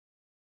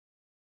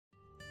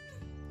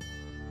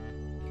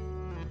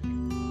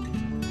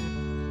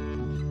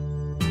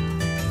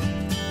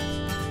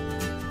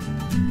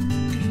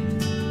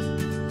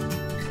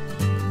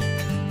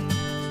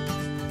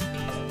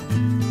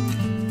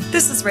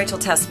This is Rachel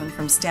Tessman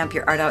from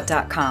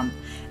StampYourArtOut.com,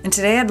 and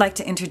today I'd like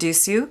to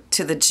introduce you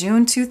to the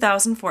June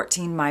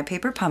 2014 My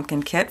Paper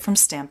Pumpkin kit from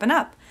Stampin'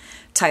 Up,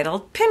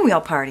 titled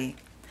Pinwheel Party.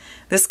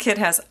 This kit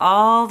has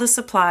all the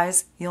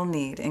supplies you'll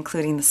need,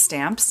 including the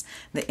stamps,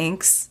 the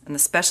inks, and the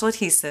special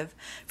adhesive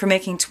for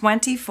making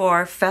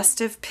 24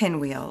 festive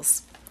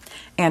pinwheels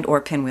and/or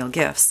pinwheel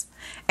gifts.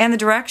 And the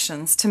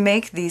directions to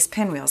make these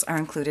pinwheels are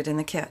included in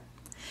the kit.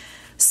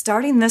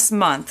 Starting this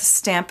month,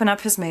 Stampin'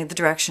 Up has made the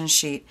direction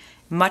sheet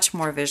much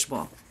more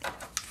visual.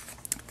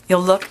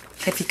 You'll look,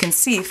 if you can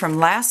see from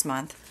last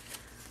month,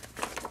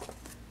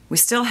 we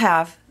still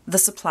have the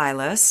supply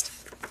list,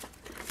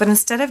 but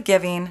instead of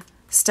giving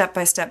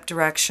step-by-step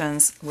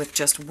directions with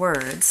just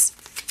words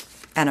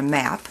and a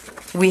map,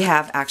 we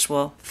have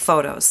actual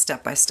photos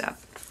step-by-step.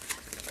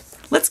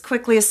 Let's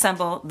quickly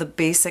assemble the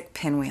basic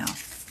pinwheel.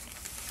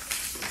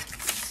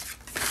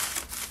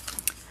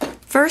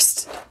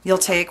 First, you'll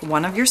take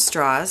one of your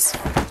straws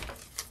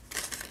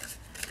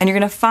and you're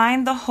going to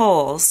find the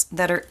holes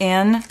that are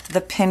in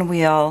the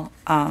pinwheel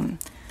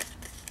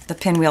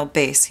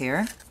base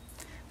here.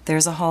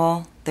 There's a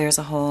hole, there's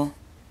a hole.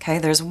 Okay,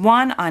 there's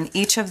one on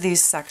each of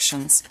these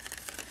sections.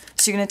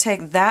 So you're going to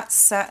take that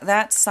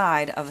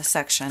side of a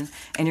section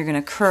and you're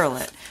going to curl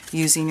it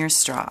using your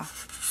straw.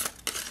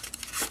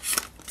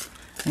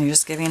 And you're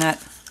just giving it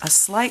a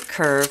slight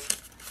curve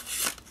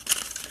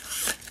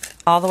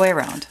all the way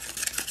around.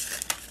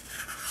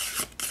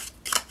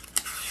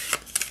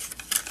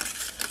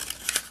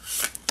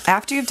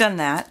 After you've done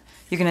that,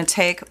 you're going to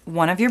take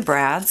one of your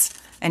brads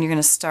and you're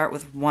going to start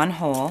with one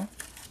hole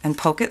and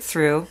poke it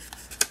through.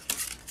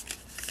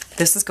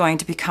 This is going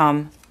to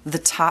become the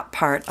top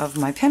part of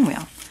my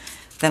pinwheel.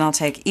 Then I'll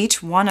take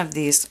each one of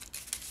these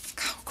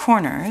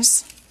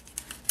corners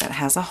that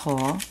has a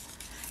hole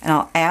and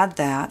I'll add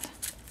that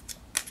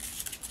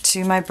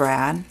to my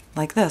brad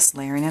like this,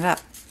 layering it up.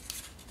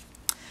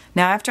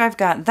 Now after I've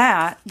got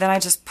that, then I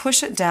just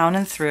push it down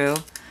and through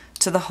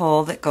to the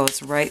hole that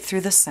goes right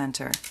through the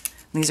center.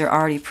 These are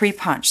already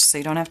pre-punched, so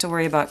you don't have to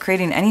worry about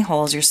creating any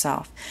holes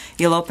yourself.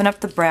 You'll open up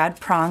the brad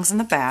prongs in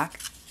the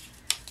back,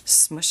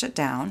 smush it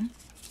down,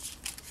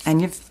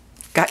 and you've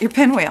got your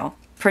pinwheel.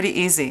 Pretty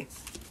easy.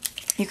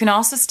 You can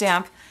also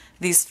stamp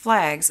these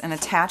flags and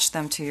attach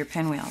them to your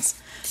pinwheels.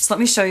 So let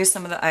me show you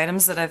some of the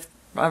items that I've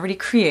already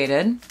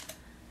created.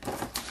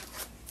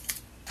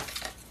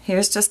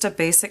 Here's just a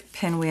basic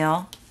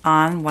pinwheel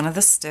on one of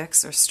the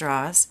sticks or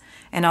straws,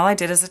 and all I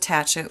did is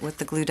attach it with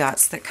the glue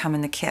dots that come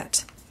in the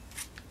kit.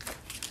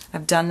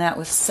 I've done that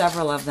with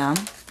several of them.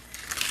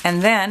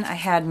 And then I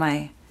had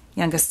my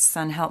youngest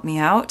son help me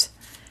out,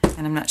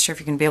 and I'm not sure if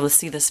you can be able to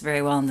see this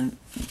very well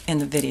in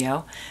the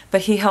video,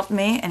 but he helped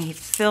me and he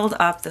filled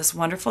up this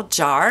wonderful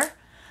jar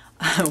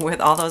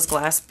with all those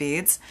glass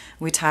beads.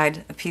 We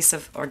tied a piece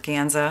of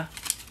organza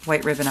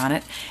white ribbon on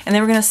it, and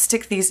then we're going to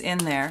stick these in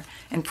there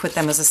and put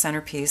them as a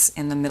centerpiece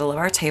in the middle of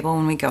our table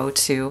when we go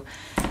to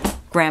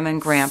Grandma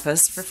and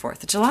Grandpa's for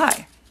 4th of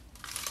July.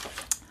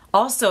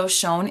 Also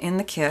shown in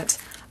the kit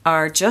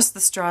are just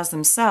the straws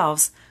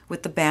themselves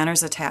with the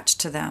banners attached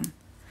to them.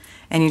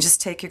 And you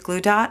just take your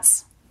glue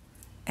dots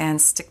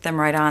and stick them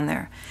right on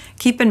there.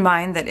 Keep in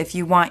mind that if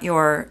you want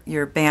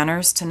your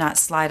banners to not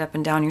slide up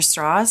and down your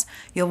straws,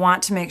 you'll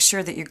want to make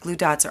sure that your glue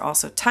dots are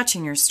also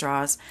touching your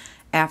straws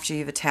after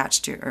you've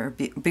attached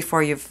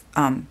before you've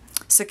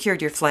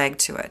secured your flag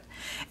to it.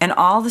 And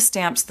all the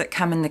stamps that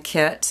come in the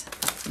kit,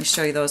 let me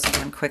show you those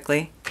again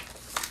quickly,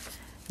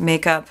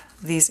 make up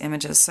these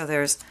images. So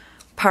there's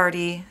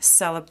party,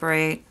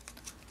 celebrate,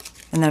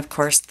 and then of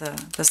course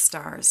the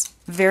stars.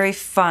 Very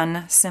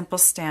fun, simple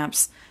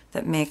stamps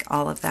that make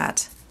all of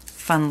that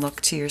fun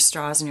look to your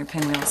straws and your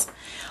pinwheels.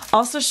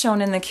 Also shown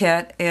in the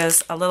kit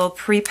is a little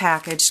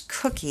pre-packaged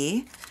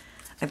cookie.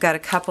 I've got a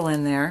couple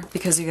in there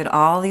because you get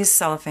all these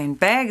cellophane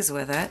bags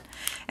with it.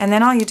 And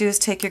then all you do is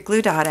take your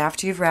glue dot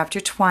after you've wrapped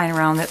your twine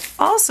around that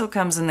also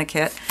comes in the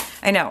kit.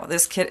 I know,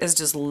 this kit is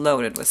just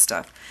loaded with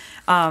stuff.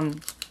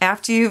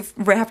 After you've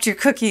wrapped your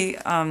cookie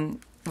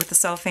with the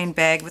cellophane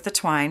bag with the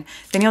twine,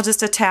 then you'll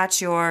just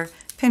attach your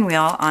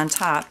pinwheel on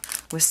top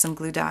with some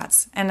glue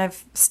dots. And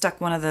I've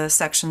stuck one of the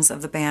sections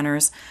of the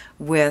banners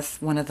with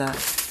one of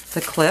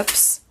the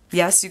clips.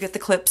 Yes, you get the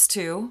clips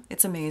too.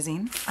 It's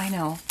amazing. I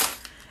know.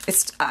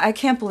 I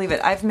can't believe it.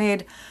 I've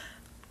made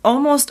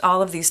almost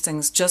all of these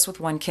things just with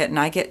one kit, and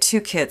I get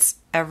 2 kits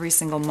every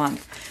single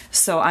month.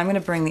 So I'm going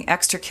to bring the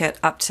extra kit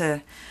up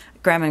to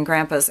Grandma and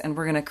Grandpa's, and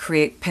we're going to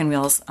create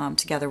pinwheels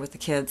together with the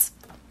kids.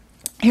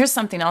 Here's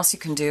something else you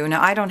can do.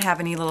 Now, I don't have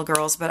any little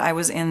girls, but I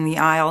was in the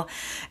aisle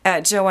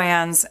at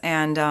Joann's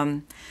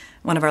and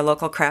one of our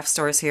local craft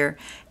stores here,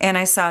 and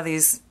I saw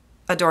these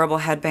adorable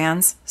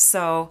headbands.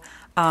 So,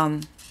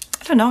 I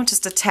don't know,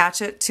 just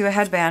attach it to a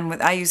headband.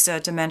 I used a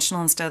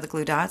dimensional instead of the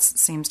glue dots. It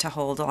seems to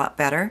hold a lot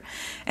better.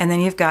 And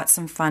then you've got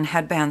some fun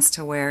headbands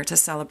to wear to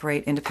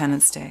celebrate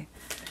Independence Day.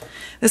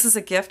 This is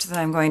a gift that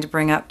I'm going to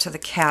bring up to the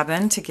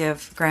cabin to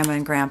give Grandma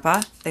and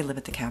Grandpa. They live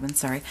at the cabin,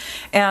 sorry.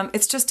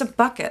 It's just a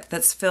bucket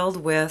that's filled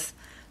with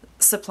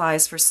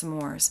supplies for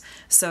s'mores.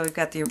 So we've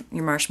got your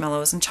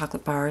marshmallows and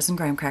chocolate bars and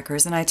graham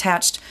crackers, and I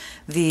attached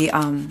the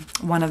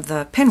one of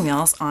the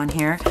pinwheels on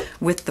here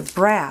with the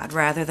brad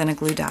rather than a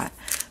glue dot.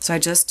 So I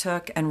just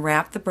took and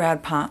wrapped the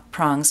brad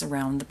prongs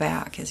around the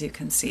back, as you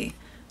can see.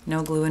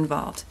 No glue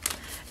involved.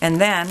 And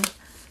then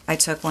I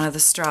took one of the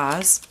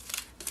straws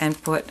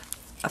and put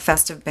a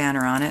festive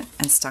banner on it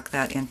and stuck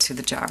that into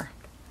the jar.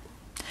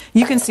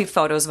 You can see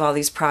photos of all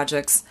these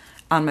projects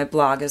on my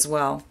blog as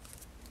well.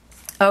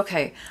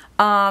 Okay,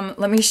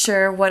 let me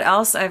share what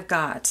else I've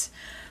got.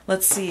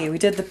 Let's see, we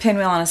did the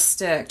pinwheel on a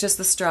stick, just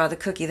the straw, the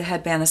cookie, the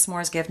headband, the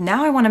s'mores gift.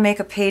 Now I want to make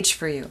a page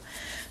for you.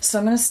 So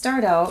I'm going to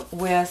start out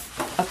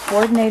with a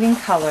coordinating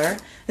color.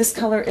 This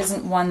color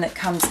isn't one that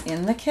comes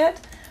in the kit,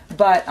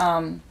 but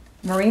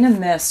Marina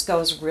Mist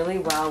goes really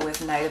well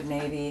with Night of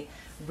Navy,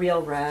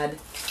 Real Red,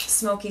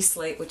 Smoky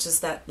Slate, which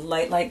is that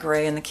light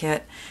gray in the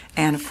kit,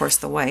 and of course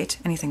the white.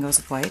 Anything goes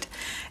with white.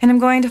 And I'm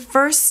going to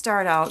first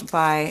start out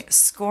by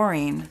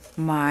scoring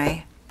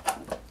my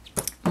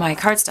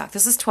cardstock.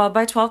 This is 12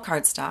 by 12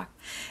 cardstock,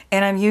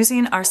 and I'm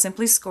using our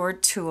Simply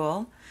Scored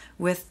tool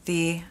with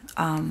the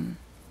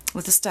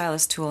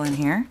stylus tool in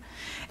here.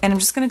 And I'm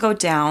just going to go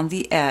down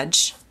the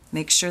edge,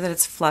 make sure that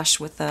it's flush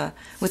with the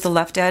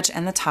left edge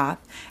and the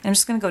top. And I'm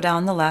just going to go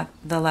down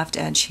the left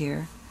edge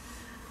here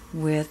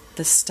with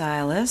the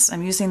stylus.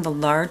 I'm using the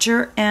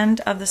larger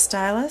end of the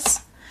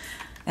stylus,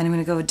 and I'm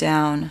going to go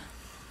down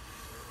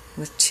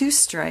with 2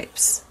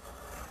 stripes.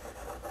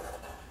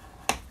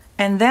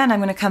 And then I'm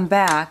going to come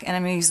back and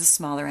I'm going to use the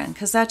smaller end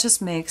because that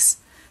just makes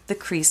the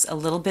crease a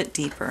little bit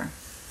deeper.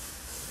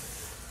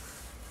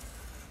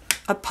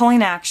 A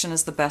pulling action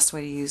is the best way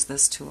to use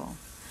this tool.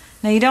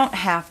 Now you don't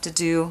have to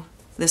do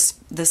this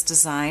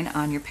design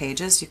on your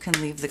pages. You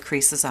can leave the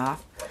creases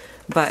off.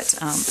 But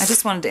I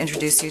just wanted to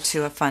introduce you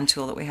to a fun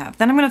tool that we have.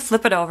 Then I'm going to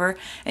flip it over,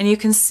 and you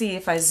can see,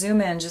 if I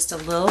zoom in just a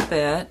little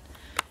bit,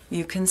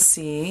 you can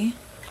see,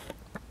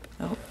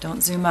 oh,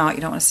 don't zoom out,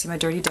 you don't want to see my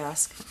dirty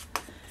desk.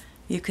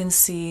 You can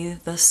see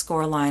the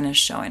score line is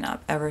showing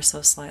up ever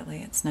so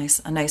slightly. It's nice,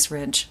 a nice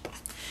ridge.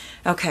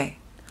 Okay,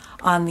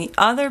 on the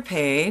other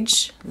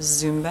page,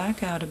 zoom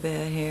back out a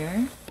bit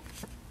here.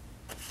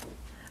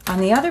 On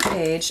the other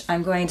page,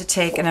 I'm going to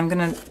take and I'm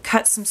going to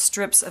cut some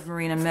strips of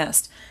Marina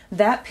Mist.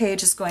 That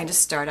page is going to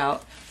start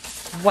out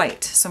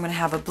white. So I'm going to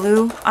have a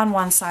blue on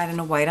one side and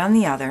a white on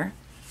the other.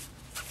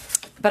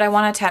 But I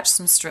want to attach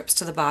some strips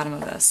to the bottom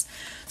of this.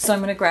 So I'm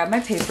going to grab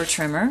my paper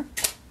trimmer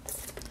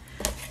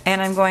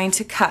and I'm going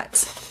to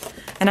cut.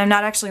 And I'm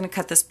not actually going to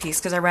cut this piece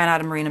because I ran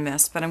out of Marina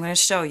Mist, but I'm going to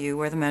show you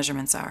where the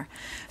measurements are.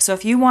 So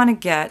if you want to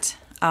get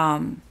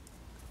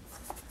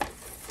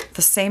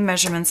the same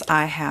measurements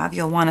I have,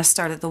 you'll want to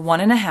start at the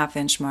 1.5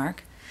 inch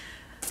mark,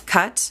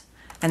 cut,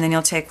 and then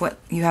you'll take what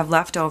you have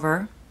left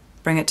over,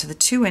 bring it to the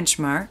 2 inch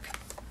mark,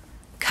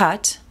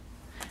 cut,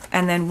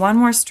 and then one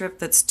more strip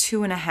that's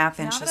 2.5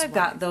 inches. Now that I've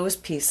got those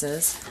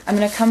pieces, I'm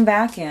going to come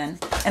back in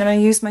and I'm going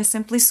to use my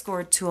Simply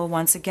Scored tool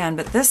once again,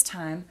 but this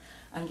time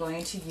I'm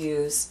going to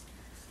use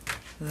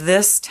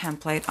this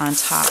template on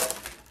top.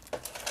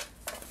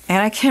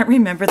 And I can't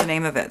remember the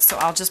name of it, so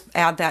I'll just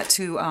add that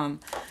to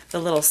the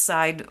little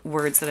side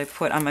words that I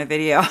put on my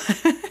video.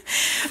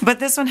 But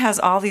this one has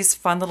all these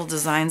fun little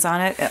designs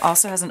on it. It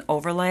also has an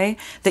overlay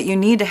that you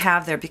need to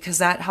have there because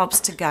that helps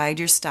to guide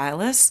your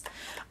stylus.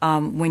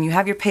 When you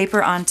have your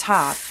paper on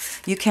top,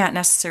 you can't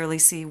necessarily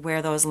see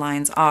where those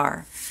lines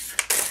are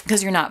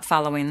because you're not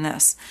following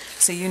this.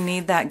 So you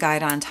need that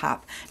guide on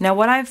top. Now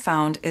what I've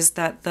found is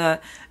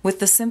that with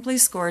the Simply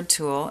Scored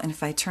tool, and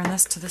if I turn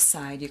this to the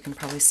side, you can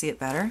probably see it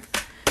better.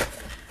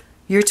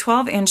 Your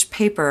 12-inch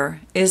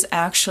paper is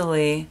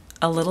actually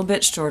a little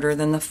bit shorter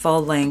than the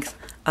full length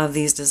of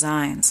these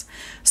designs.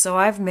 So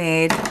I've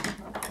made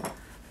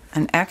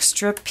an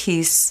extra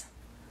piece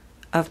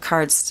of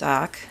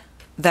cardstock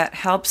that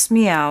helps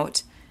me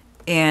out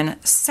in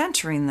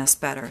centering this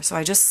better. So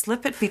I just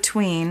slip it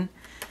between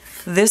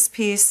this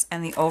piece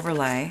and the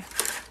overlay,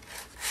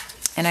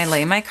 and I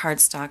lay my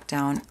cardstock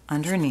down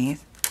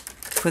underneath,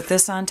 put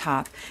this on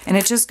top, and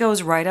it just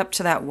goes right up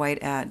to that white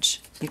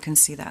edge. You can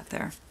see that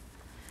there.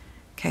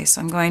 Okay,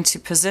 so I'm going to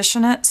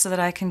position it so that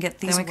I can get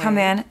these. Then we come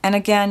in, and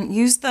again,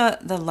 use the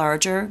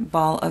larger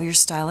ball of your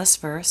stylus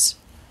first,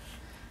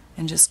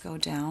 and just go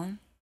down.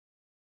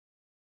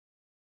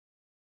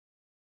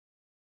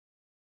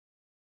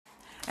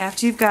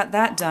 After you've got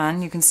that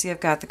done, you can see I've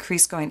got the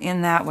crease going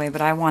in that way,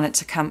 but I want it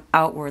to come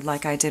outward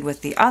like I did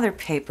with the other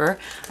paper.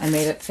 I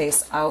made it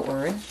face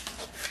outward.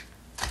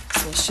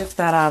 So we'll shift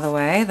that out of the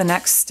way. The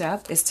next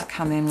step is to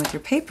come in with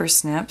your paper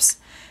snips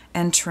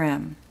and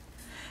trim.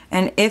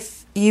 And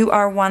if you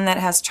are one that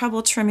has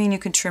trouble trimming, you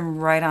can trim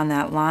right on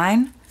that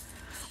line,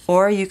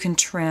 or you can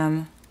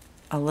trim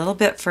a little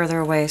bit further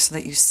away so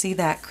that you see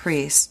that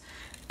crease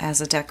as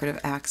a decorative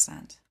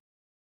accent.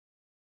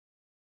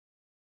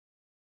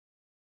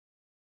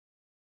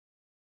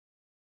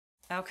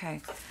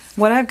 Okay,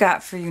 what I've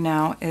got for you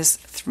now is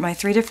my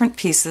 3 different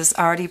pieces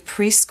already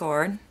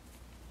pre-scored,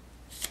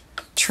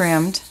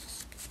 trimmed,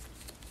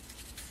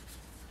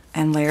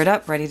 and layered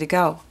up, ready to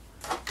go.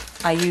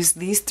 I used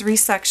these 3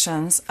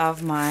 sections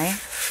of my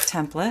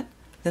template.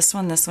 This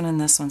one, this one, and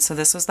this one. So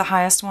this was the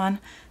highest one,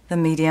 the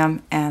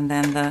medium, and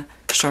then the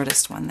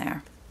shortest one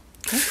there.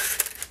 Okay.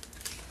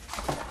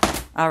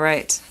 All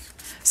right.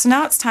 So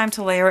now it's time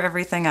to layer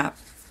everything up.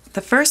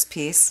 The first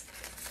piece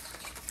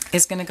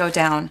is going to go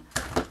down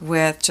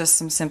with just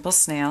some simple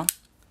snail.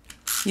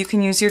 You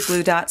can use your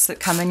glue dots that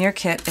come in your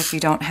kit if you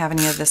don't have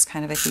any of this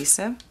kind of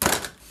adhesive,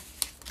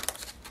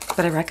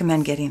 but I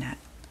recommend getting it.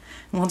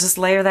 And we'll just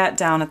layer that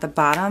down at the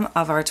bottom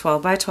of our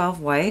 12 by 12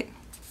 white.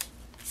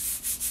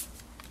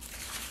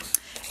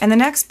 And the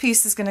next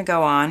piece is going to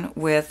go on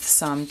with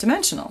some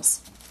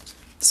dimensionals.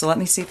 So let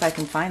me see if I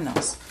can find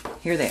those.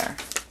 Here they are.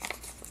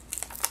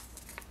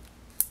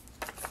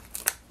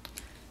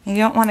 And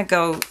you don't want to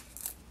go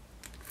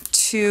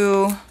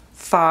too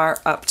far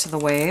up to the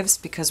waves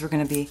because we're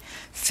going to be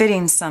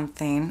fitting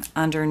something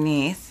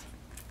underneath.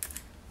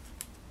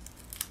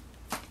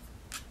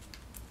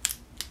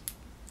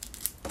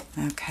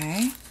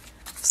 Okay,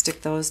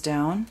 stick those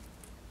down.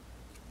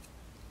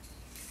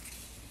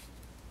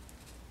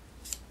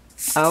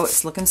 Oh,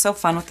 it's looking so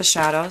fun with the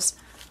shadows.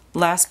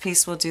 Last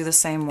piece we'll do the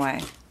same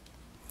way.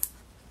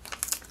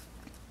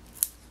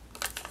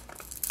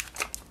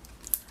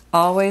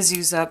 Always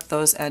use up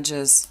those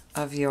edges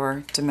of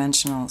your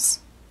dimensionals.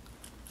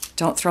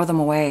 Don't throw them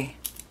away.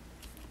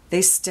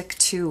 They stick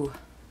too.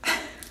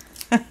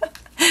 All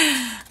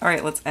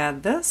right, let's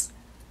add this.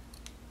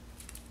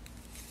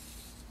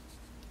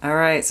 All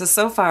right,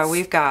 so far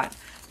we've got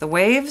the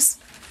waves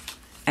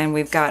and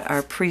we've got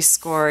our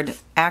pre-scored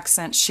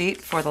accent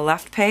sheet for the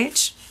left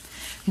page.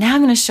 Now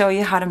I'm going to show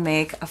you how to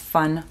make a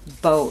fun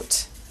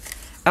boat.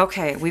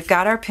 Okay, we've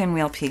got our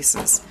pinwheel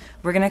pieces.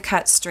 We're going to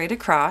cut straight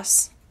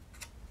across,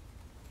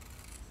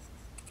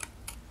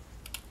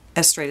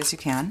 as straight as you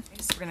can.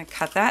 So we're going to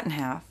cut that in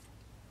half.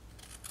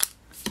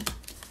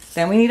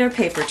 Then we need our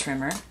paper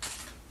trimmer.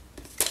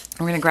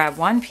 We're going to grab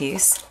one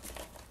piece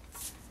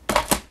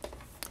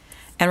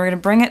and we're going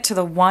to bring it to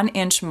the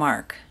 1-inch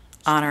mark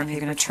on our paper.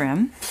 You're going to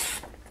trim.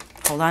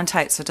 Hold on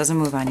tight so it doesn't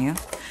move on you.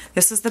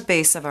 This is the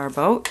base of our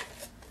boat,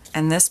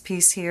 and this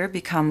piece here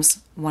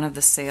becomes one of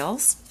the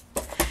sails.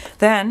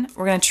 Then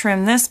we're going to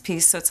trim this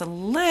piece so it's a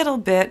little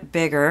bit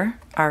bigger,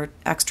 our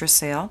extra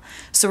sail.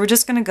 So we're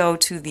just going to go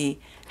to the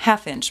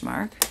 1/2-inch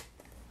mark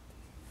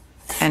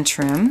and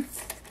trim.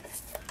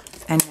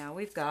 And now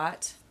we've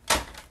got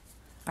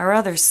our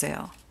other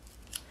sail.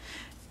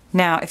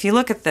 Now, if you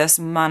look at this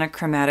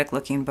monochromatic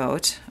looking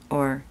boat,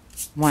 or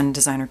one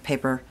designer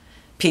paper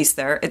piece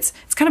there, it's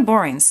kind of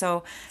boring.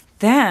 So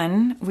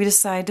then we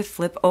decide to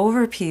flip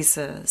over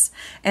pieces.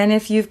 And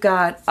if you've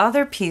got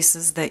other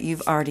pieces that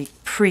you've already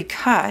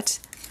pre-cut,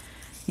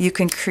 you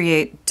can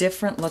create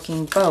different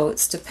looking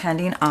boats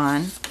depending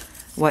on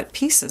what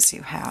pieces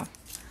you have.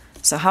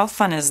 So how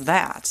fun is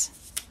that?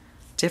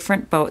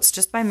 Different boats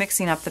just by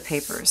mixing up the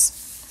papers.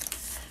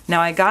 Now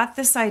I got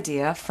this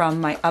idea from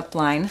my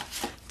upline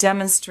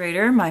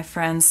demonstrator, my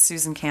friend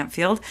Susan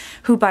Campfield,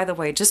 who, by the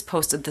way, just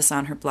posted this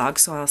on her blog,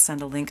 so I'll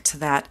send a link to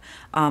that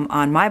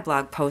on my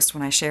blog post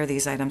when I share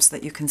these items so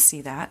that you can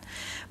see that.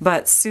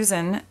 But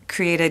Susan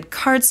created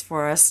cards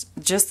for us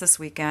just this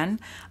weekend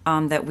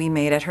that we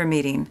made at her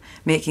meeting,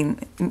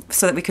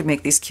 so that we could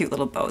make these cute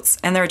little boats,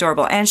 and they're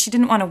adorable. And she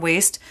didn't want to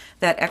waste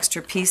that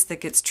extra piece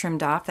that gets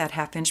trimmed off, that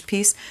 1/2-inch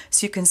piece,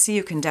 so you can see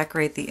you can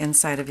decorate the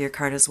inside of your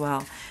card as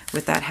well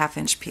with that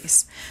 1/2-inch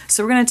piece.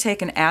 So we're going to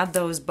take and add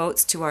those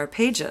boats to our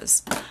pages.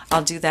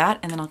 I'll do that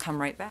and then I'll come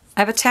right back.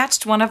 I've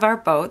attached one of our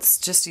boats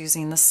just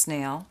using the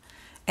snail,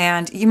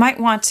 and you might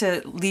want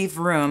to leave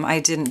room. I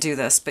didn't do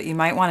this, but you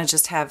might want to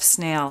just have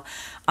snail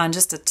on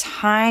just a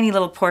tiny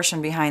little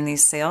portion behind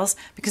these sails,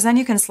 because then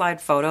you can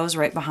slide photos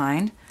right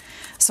behind.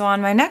 So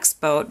on my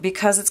next boat,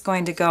 because it's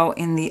going to go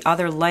in the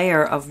other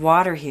layer of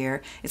water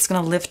here, it's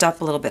going to lift up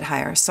a little bit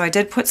higher. So I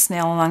did put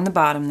snail along the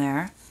bottom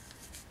there,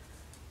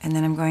 and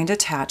then I'm going to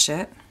attach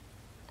it.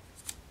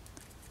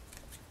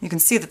 You can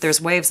see that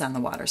there's waves on the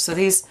water, so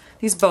these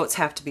boats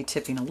have to be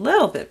tipping a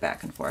little bit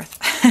back and forth.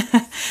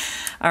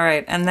 All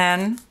right, and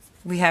then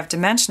we have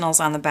dimensionals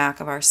on the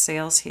back of our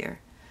sails here,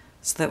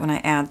 so that when I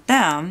add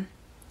them,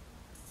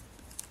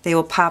 they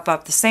will pop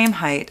up the same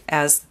height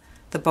as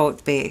the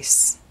boat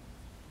base.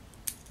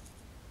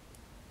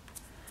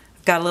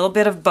 I've got a little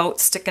bit of boat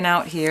sticking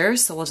out here,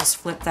 so we'll just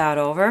flip that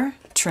over,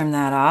 trim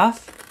that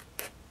off.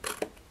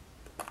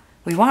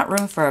 We want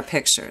room for our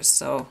pictures,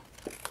 so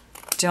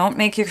don't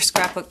make your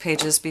scrapbook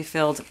pages be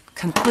filled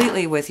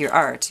completely with your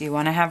art. You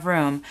want to have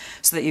room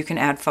so that you can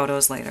add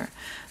photos later.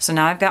 So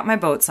now I've got my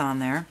boats on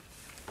there.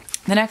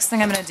 The next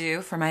thing I'm going to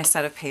do for my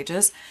set of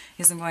pages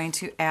is I'm going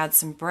to add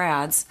some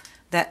brads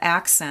that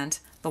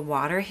accent the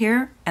water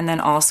here and then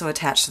also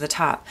attach to the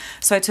top.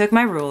 So I took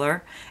my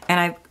ruler and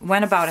I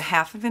went about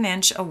 1/2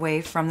 inch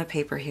away from the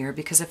paper here,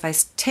 because if I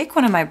take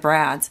one of my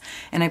brads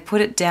and I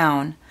put it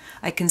down,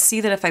 I can see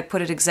that if I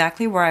put it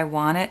exactly where I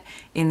want it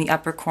in the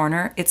upper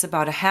corner, it's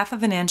about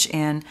 1/2 inch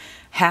in,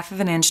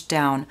 1/2 inch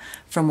down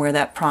from where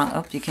that prong,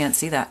 oh, you can't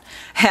see that,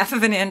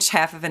 1/2 inch,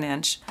 1/2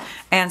 inch.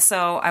 And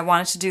so I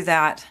wanted to do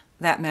that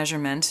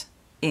measurement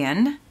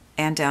in,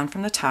 and down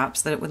from the top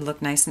so that it would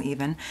look nice and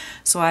even.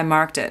 So I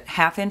marked it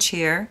 1/2 inch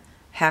here,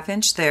 1/2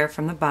 inch there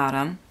from the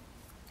bottom.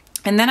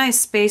 And then I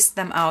spaced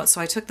them out.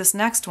 So I took this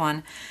next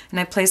one and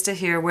I placed it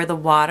here where the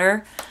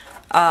water,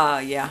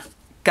 yeah,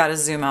 gotta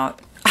zoom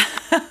out.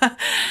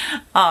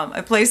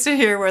 I placed it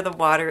here where the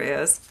water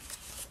is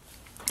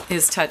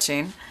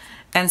touching.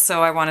 And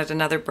so I wanted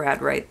another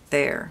brad right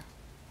there.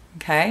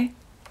 Okay?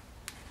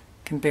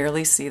 Can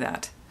barely see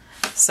that.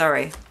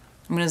 Sorry.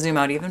 I'm going to zoom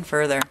out even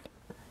further.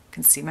 You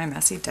can see my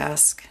messy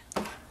desk.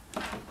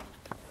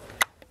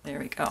 There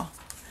we go.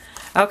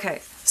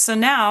 Okay, so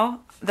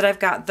now that I've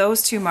got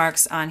those two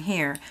marks on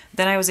here,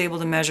 then I was able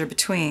to measure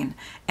between,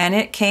 and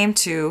it came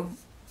to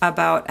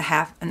about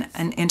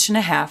an inch and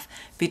a half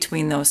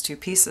between those two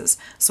pieces.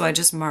 So I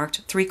just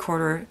marked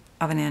 3/4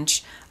 of an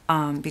inch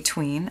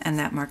between, and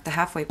that marked the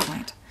halfway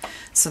point.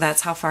 So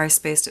that's how far I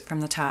spaced it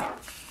from the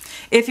top.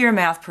 If you're a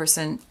math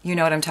person, you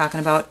know what I'm talking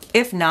about.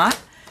 If not,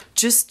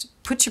 just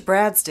put your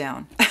brads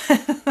down.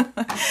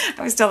 I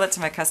always tell that to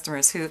my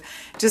customers who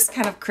just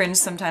kind of cringe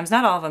sometimes.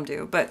 Not all of them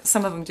do, but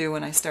some of them do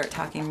when I start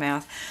talking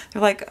math.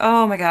 They're like,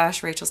 oh my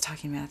gosh, Rachel's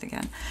talking math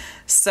again.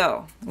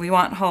 So we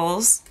want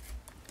holes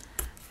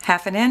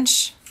 1/2 an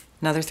inch,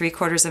 another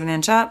 3/4 of an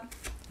inch up,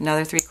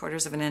 another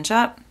 3/4 of an inch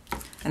up,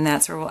 and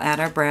that's where we'll add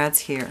our brads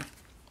here.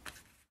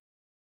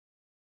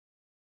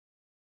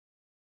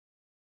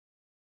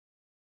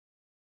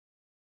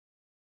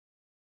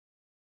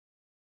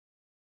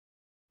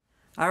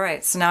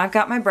 Alright, so now I've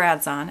got my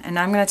brads on, and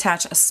now I'm going to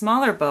attach a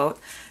smaller boat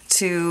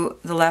to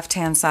the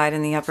left-hand side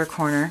in the upper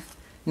corner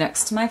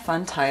next to my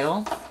fun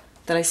title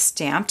that I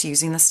stamped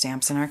using the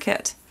stamps in our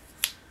kit.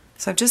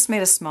 So I've just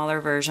made a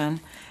smaller version,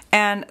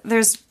 and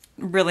there's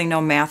really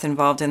no math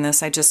involved in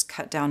this. I just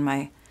cut down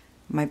my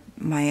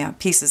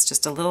pieces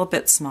just a little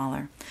bit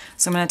smaller.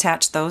 So I'm going to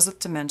attach those with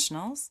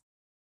dimensionals.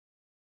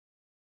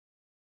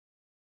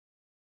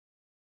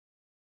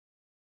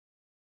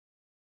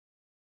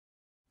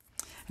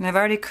 And I've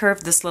already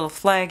curved this little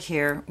flag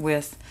here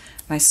with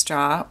my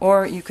straw,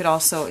 or you could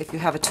also, if you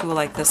have a tool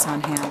like this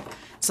on hand,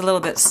 it's a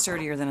little bit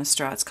sturdier than a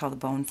straw. It's called a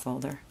bone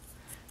folder,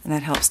 and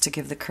that helps to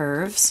give the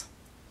curves.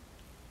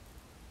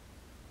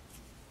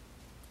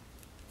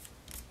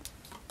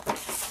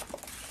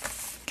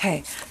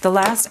 Okay, the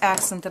last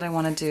accent that I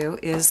want to do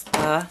is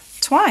the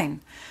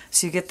twine.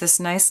 So you get this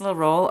nice little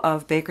roll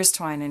of baker's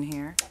twine in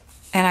here.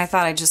 And I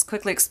thought I'd just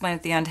quickly explain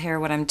at the end here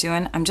what I'm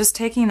doing. I'm just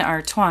taking our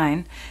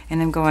twine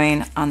and I'm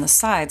going on the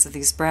sides of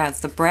these brads.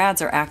 The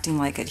brads are acting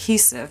like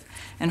adhesive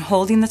and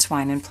holding the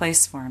twine in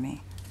place for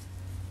me.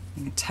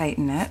 You can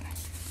tighten it.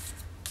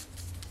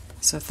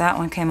 So if that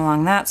one came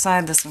along that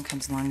side, this one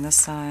comes along this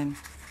side.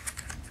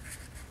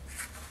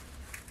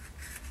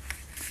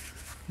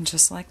 And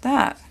just like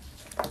that.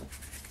 I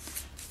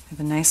have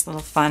a nice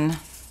little fun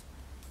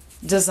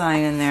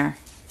design in there.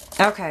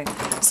 Okay,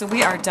 so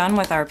we are done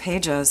with our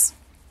pages.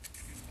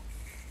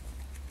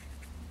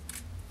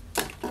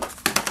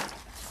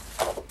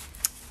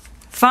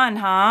 Fun,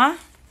 huh?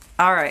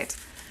 All right.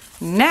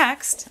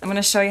 Next, I'm going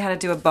to show you how to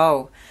do a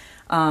bow.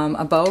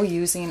 A bow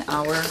using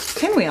our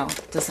pinwheel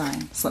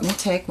design. So let me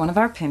take one of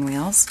our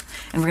pinwheels,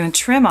 and we're going to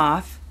trim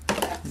off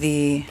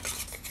the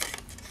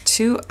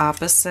two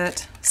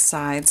opposite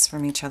sides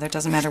from each other. It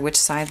doesn't matter which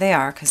side they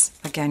are, because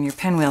again, your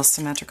pinwheel's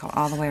symmetrical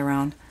all the way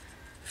around.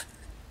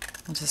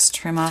 We'll just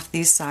trim off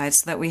these sides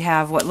so that we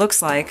have what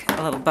looks like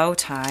a little bow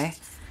tie.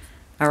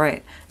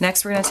 Alright,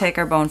 next we're going to take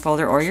our bone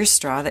folder or your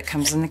straw that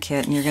comes in the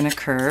kit, and you're going to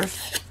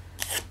curve,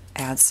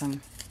 add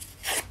some,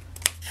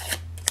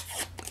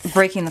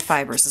 breaking the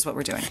fibers is what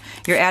we're doing.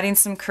 You're adding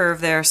some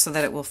curve there so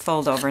that it will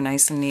fold over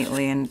nice and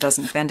neatly and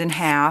doesn't bend in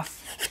half.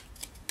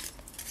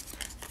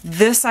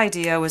 This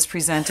idea was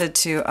presented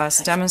to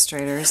us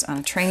demonstrators on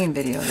a training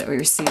video that we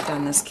received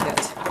on this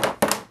kit.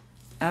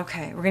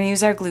 Okay, we're going to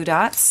use our glue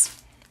dots,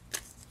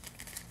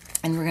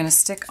 and we're going to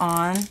stick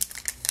on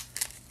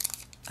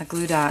a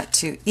glue dot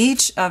to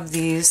each of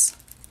these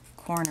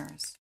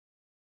corners.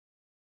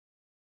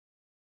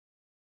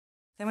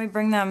 Then we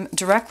bring them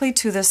directly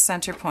to this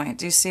center point.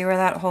 Do you see where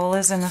that hole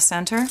is in the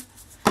center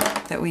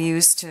that we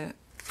use to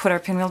put our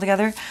pinwheel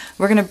together?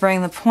 We're going to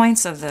bring the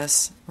points of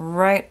this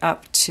right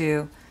up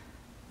to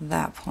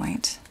that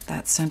point,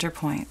 that center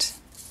point.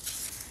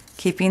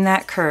 Keeping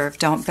that curve,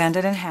 don't bend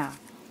it in half.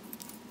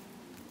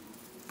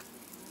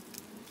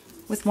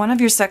 With one of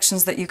your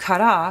sections that you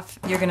cut off,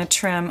 you're going to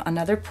trim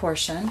another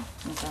portion.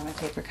 I'll draw my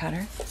paper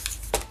cutter.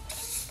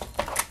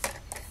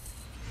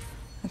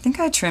 I think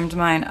I trimmed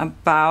mine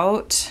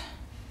about,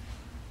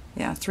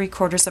 yeah,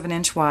 3/4 of an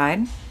inch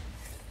wide.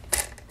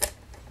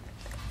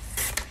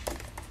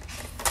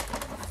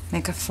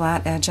 Make a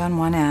flat edge on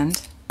one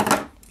end.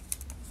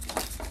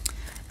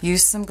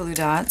 Use some glue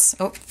dots.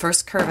 Oh,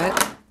 first curve it.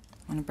 I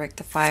want to break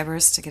the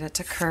fibers to get it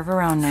to curve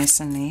around nice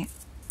and neat.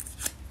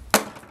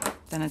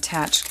 Then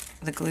attach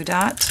the glue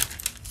dot.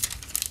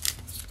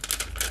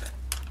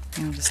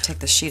 And we'll just take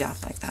the sheet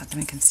off like that, then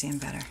we can see them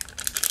better.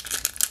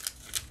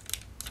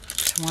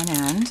 To one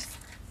end.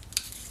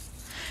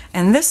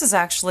 And this is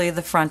actually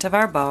the front of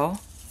our bow,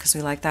 because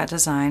we like that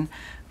design.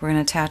 We're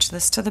going to attach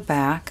this to the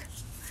back.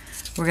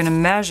 we're going to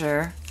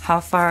measure how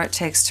far it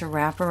takes to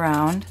wrap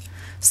around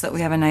so that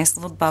we have a nice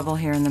little bubble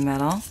here in the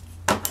middle.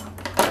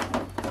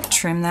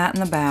 Trim that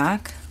in the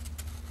back.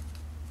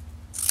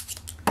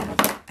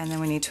 And then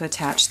we need to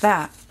attach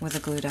that with a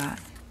glue dot.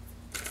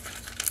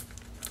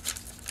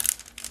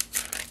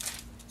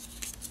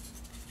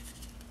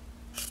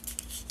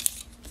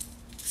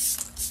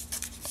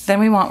 Then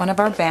we want one of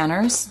our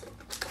banners.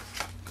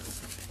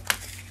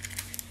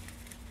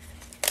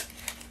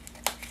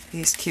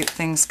 These cute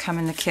things come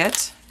in the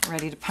kit,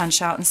 ready to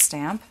punch out and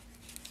stamp.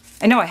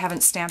 I know I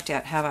haven't stamped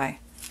yet, have I?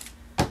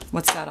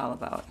 What's that all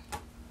about?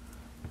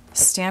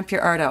 Stamp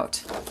your art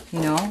out. You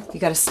know, you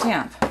gotta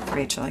stamp,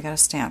 Rachel, I gotta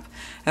stamp.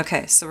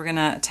 Okay, so we're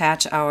gonna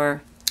attach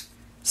our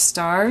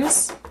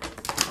stars.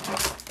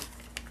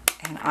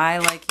 And I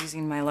like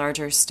using my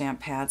larger stamp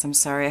pads. I'm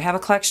sorry, I have a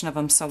collection of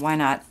them, so why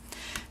not?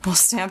 We'll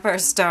stamp our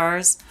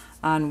stars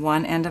on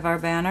one end of our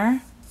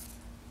banner.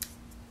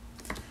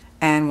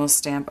 And we'll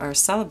stamp our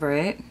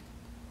celebrate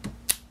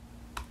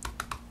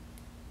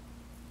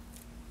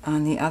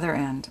on the other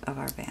end of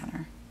our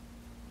banner,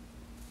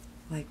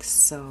 like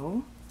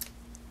so.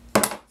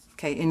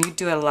 Okay, and you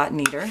do it a lot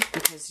neater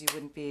because you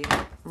wouldn't be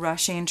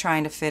rushing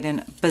trying to fit in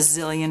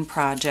bazillion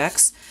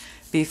projects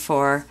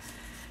before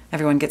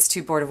everyone gets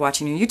too bored of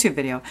watching your YouTube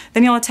video.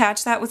 Then you'll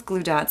attach that with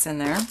glue dots in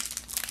there.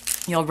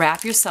 You'll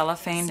wrap your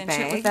cellophane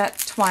bag with that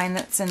twine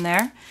that's in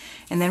there,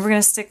 and then we're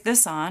going to stick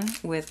this on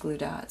with glue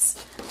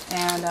dots.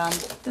 And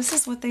this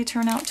is what they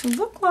turn out to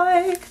look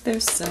like.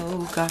 They're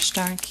so gosh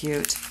darn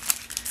cute.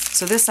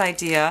 So this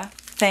idea,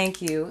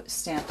 thank you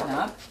Stampin'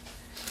 Up!,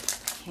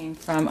 came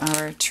from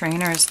our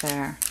trainers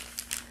there.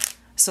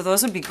 So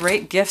those would be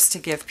great gifts to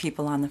give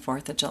people on the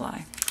 4th of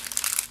July.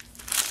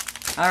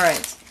 All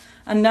right,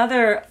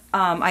 another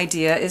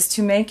idea is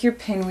to make your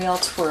pinwheel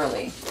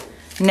twirly.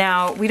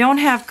 Now, we don't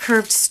have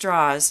curved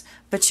straws,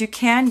 but you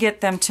can get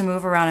them to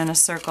move around in a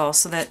circle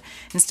so that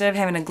instead of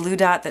having a glue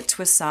dot that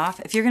twists off,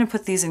 if you're going to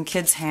put these in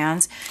kids'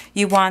 hands,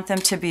 you want them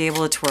to be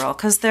able to twirl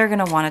because they're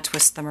going to want to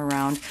twist them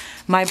around.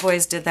 My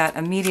boys did that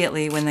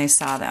immediately when they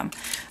saw them.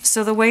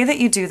 So the way that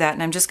you do that,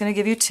 and I'm just going to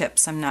give you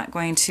tips, I'm not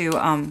going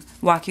to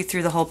walk you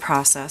through the whole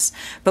process,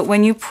 but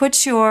when you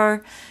put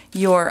your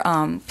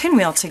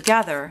pinwheel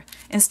together,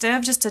 instead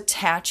of just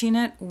attaching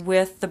it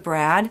with the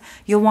brad,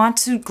 you'll want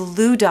to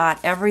glue dot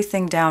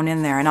everything down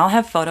in there. And I'll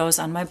have photos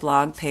on my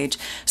blog page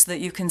so that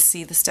you can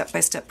see the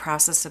step-by-step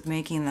process of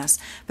making this.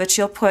 But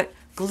you'll put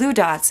glue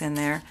dots in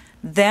there,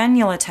 then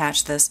you'll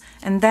attach this,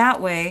 and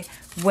that way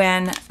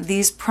when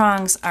these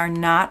prongs are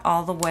not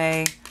all the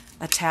way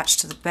attached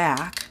to the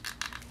back,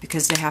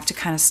 because they have to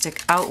kind of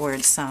stick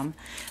outward some,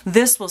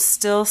 this will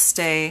still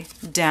stay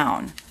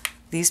down.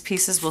 These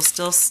pieces will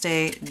still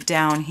stay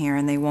down here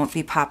and they won't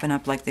be popping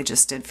up like they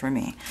just did for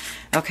me.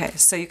 Okay,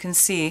 so you can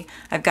see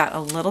I've got a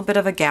little bit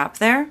of a gap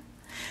there.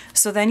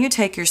 So then you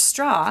take your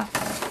straw,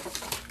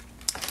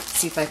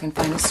 see if I can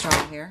find a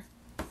straw here,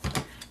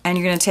 and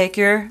you're going to take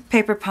your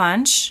paper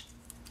punch,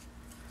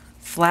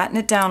 flatten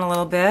it down a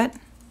little bit,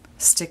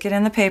 stick it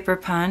in the paper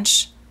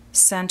punch,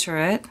 center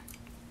it,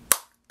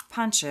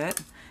 punch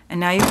it, and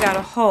now you've got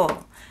a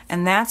hole.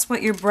 And that's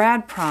what your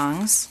brad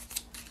prongs,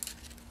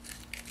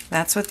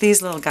 that's what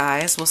these little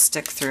guys will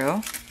stick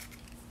through.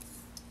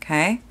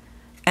 Okay?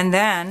 And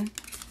then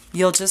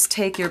you'll just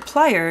take your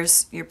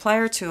pliers, your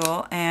pliers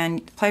tool,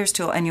 and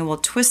you will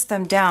twist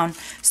them down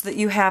so that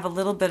you have a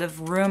little bit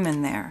of room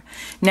in there.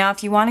 Now,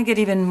 if you want to get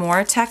even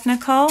more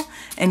technical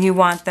and you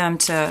want them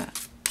to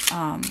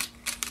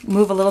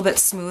move a little bit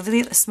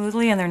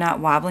smoothly and they're not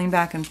wobbling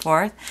back and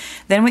forth,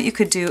 then what you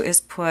could do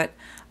is put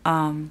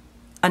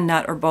a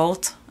nut or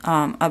bolt,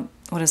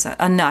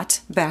 a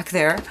nut back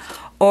there,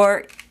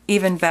 or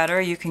even better,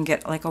 you can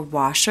get like a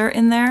washer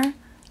in there. I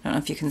don't know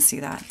if you can see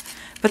that.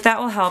 But that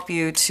will help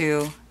you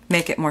to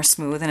make it more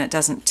smooth and it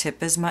doesn't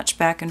tip as much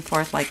back and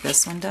forth like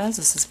this one does.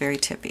 This is very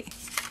tippy.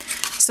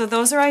 So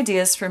those are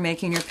ideas for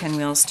making your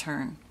pinwheels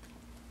turn.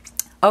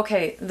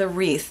 Okay, the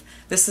wreath.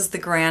 This is the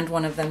grand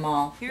one of them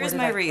all. Here's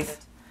my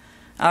wreath.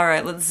 All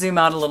right, let's zoom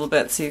out a little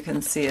bit so you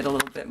can see it a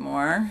little bit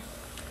more.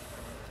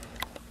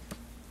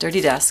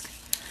 Dirty desk.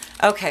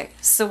 Okay,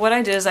 so what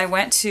I did is I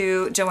went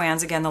to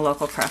Joann's, again, the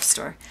local craft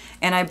store,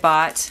 and I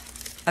bought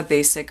a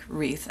basic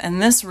wreath.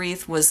 And this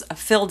wreath was a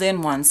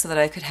filled-in one so that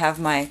I could have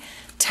my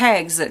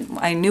tags that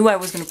I knew I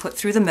was going to put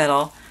through the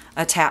middle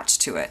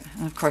attached to it.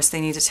 And of course,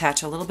 they need to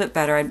attach a little bit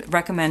better. I'd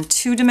recommend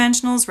 2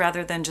 dimensionals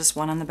rather than just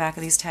one on the back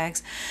of these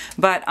tags.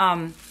 But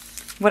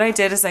what I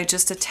did is I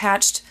just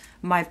attached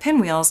my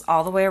pinwheels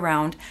all the way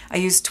around. I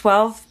used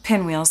 12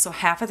 pinwheels, so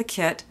half of the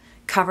kit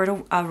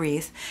covered a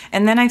wreath,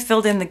 and then I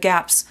filled in the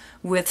gaps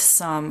with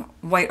some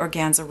white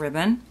organza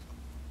ribbon,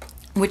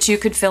 which you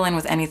could fill in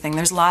with anything.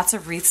 There's lots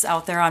of wreaths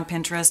out there on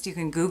Pinterest. You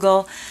can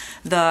Google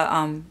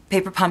the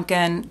Paper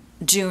Pumpkin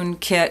June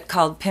kit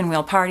called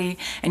Pinwheel Party,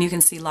 and you can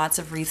see lots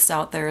of wreaths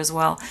out there as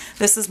well.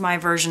 This is my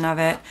version of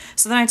it.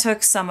 So then I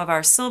took some of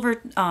our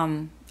silver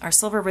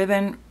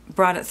ribbon,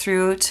 brought it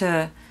through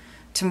to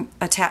to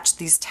attach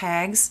these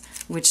tags,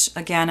 which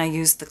again I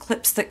use the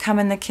clips that come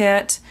in the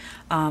kit.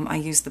 I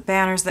use the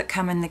banners that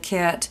come in the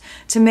kit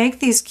to make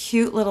these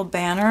cute little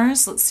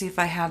banners. Let's see if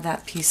I have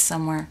that piece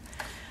somewhere.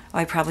 Oh,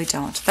 I probably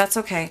don't. That's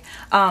okay.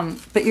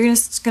 But you're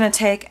just going to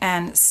take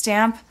and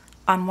stamp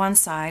on one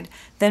side,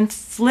 then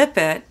flip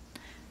it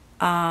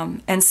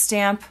and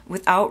stamp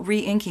without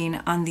re-inking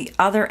on the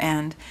other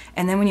end.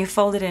 And then when you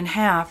fold it in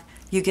half,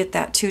 you get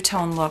that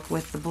two-tone look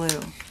with the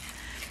blue.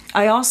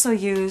 I also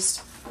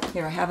used,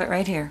 here I have it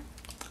right here.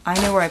 I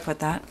knew where I put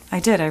that. I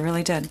did, I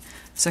really did.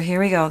 So here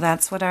we go.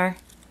 That's what our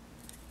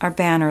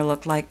banner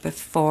looked like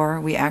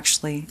before we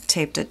actually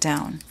taped it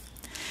down.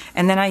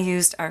 And then I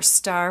used our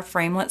star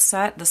framelit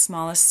set, the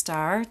smallest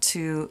star,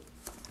 to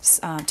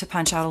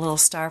punch out a little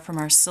star from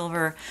our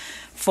silver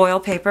foil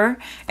paper.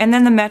 And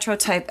then the Metro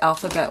type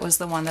alphabet was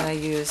the one that I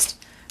used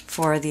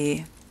for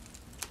the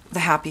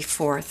Happy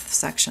 4th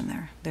section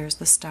there. There's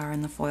the star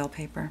in the foil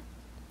paper.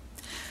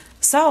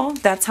 So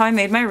that's how I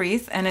made my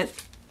wreath, and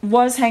it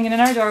was hanging in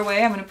our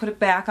doorway. I'm going to put it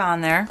back on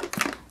there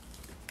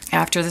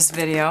after this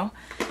video.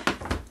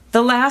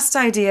 The last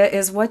idea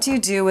is, what do you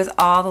do with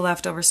all the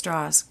leftover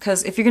straws?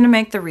 Because if you're going to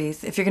make the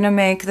wreath, if you're going to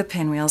make the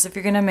pinwheels, if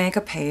you're going to make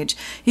a page,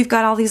 you've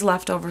got all these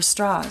leftover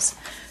straws.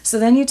 So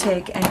then you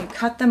take and you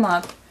cut them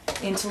up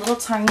into little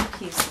tiny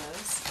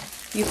pieces.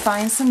 You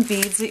find some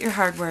beads at your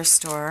hardware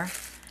store,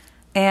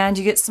 and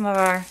you get some of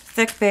our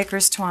thick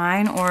baker's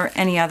twine, or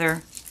any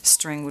other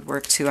string would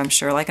work too, I'm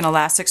sure. Like an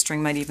elastic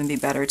string might even be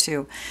better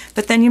too.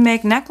 But then you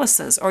make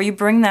necklaces, or you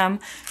bring them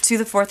to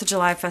the 4th of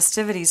July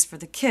festivities for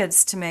the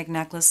kids to make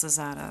necklaces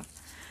out of.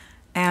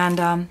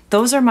 And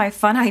those are my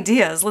fun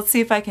ideas. Let's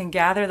see if I can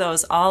gather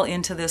those all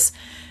into this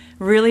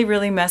really,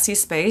 really messy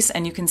space,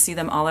 and you can see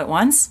them all at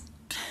once.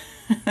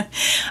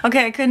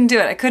 Okay, I couldn't do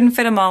it. I couldn't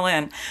fit them all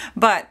in.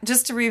 But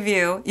just to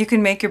review, you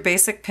can make your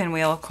basic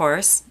pinwheel, of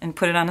course, and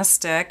put it on a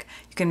stick.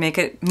 You can make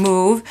it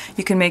move.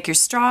 You can make your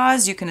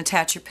straws. You can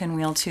attach your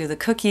pinwheel to the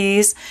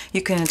cookies.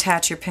 You can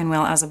attach your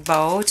pinwheel as a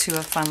bow to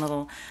a fun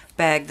little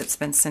bag that's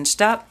been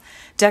cinched up.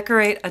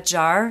 Decorate a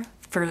jar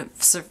for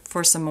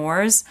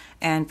s'mores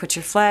and put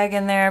your flag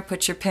in there,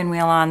 put your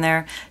pinwheel on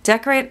there.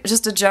 Decorate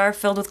just a jar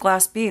filled with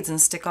glass beads and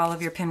stick all of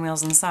your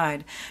pinwheels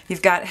inside.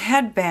 You've got a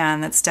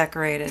headband that's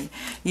decorated.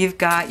 You've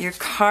got your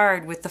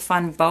card with the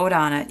fun boat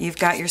on it. You've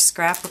got your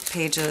scrapbook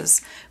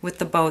pages with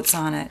the boats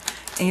on it.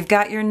 And you've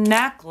got your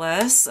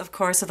necklace, of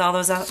course, with all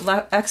those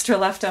extra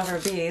leftover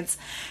beads.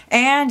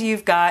 And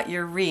you've got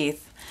your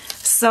wreath.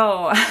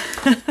 So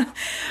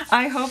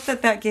I hope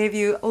that that gave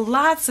you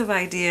lots of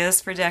ideas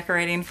for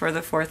decorating for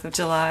the 4th of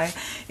July,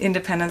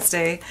 Independence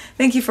Day.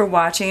 Thank you for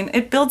watching.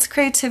 It builds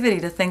creativity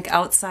to think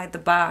outside the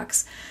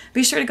box.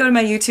 Be sure to go to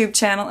my YouTube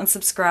channel and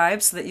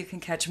subscribe so that you can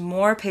catch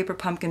more paper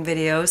pumpkin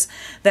videos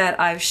that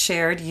I've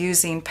shared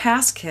using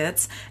past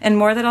kits, and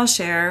more that I'll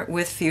share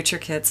with future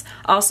kits.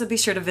 Also be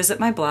sure to visit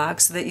my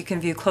blog so that you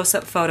can view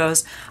close-up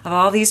photos of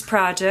all these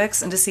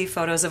projects and to see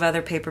photos of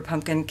other paper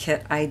pumpkin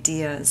kit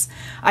ideas.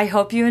 I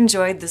hope you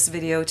enjoyed this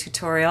video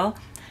tutorial,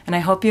 and I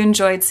hope you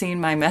enjoyed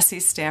seeing my messy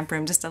stamp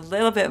room just a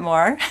little bit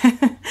more.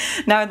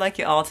 Now I'd like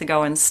you all to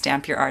go and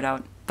stamp your art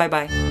out.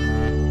 Bye-bye.